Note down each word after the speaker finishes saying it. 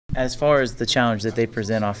As far as the challenge that they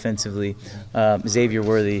present offensively, Xavier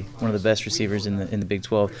Worthy, one of the best receivers in the Big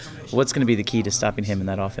 12, what's going to be the key to stopping him in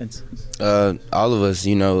that offense? All of us,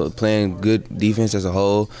 playing good defense as a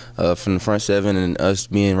whole, from the front seven, and us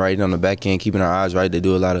being right on the back end, keeping our eyes right. They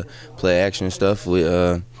do a lot of play action stuff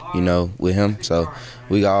with, with him. So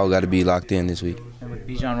we all got to be locked in this week. And with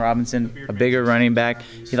Bijan Robinson, a bigger running back,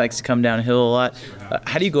 he likes to come downhill a lot.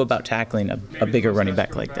 How do you go about tackling a bigger running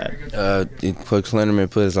back like that? Coach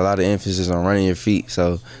Slenderman puts a lot of emphasis on running your feet,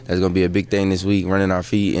 so that's going to be a big thing this week, running our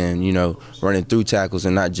feet and, running through tackles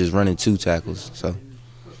and not just running to tackles. So.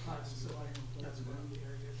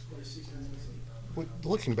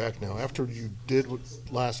 Looking back now, after you did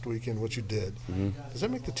last weekend what you did, does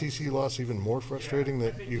that make the TCU loss even more frustrating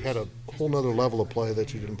that you had a whole nother level of play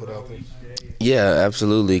that you didn't put out there? Yeah,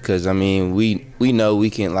 absolutely, because, we know we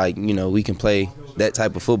can, we can play that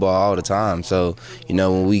type of football all the time. So,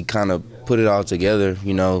 when we kind of put it all together,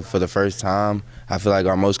 for the first time, I feel like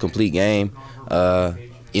our most complete game,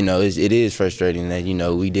 it is frustrating that,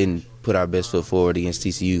 we didn't put our best foot forward against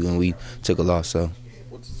TCU and we took a loss. So.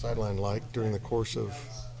 What's the sideline like during the course of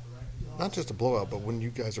not just a blowout, but when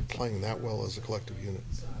you guys are playing that well as a collective unit?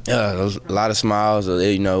 A lot of smiles,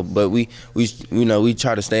 but we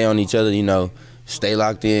try to stay on each other, stay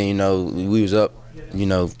locked in. We was up,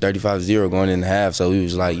 35-0 going in the half, so we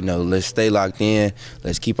was like, let's stay locked in,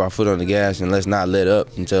 let's keep our foot on the gas, and let's not let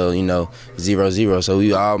up until 0-0. So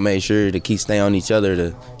we all made sure to keep staying on each other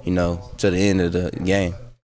to the end of the game.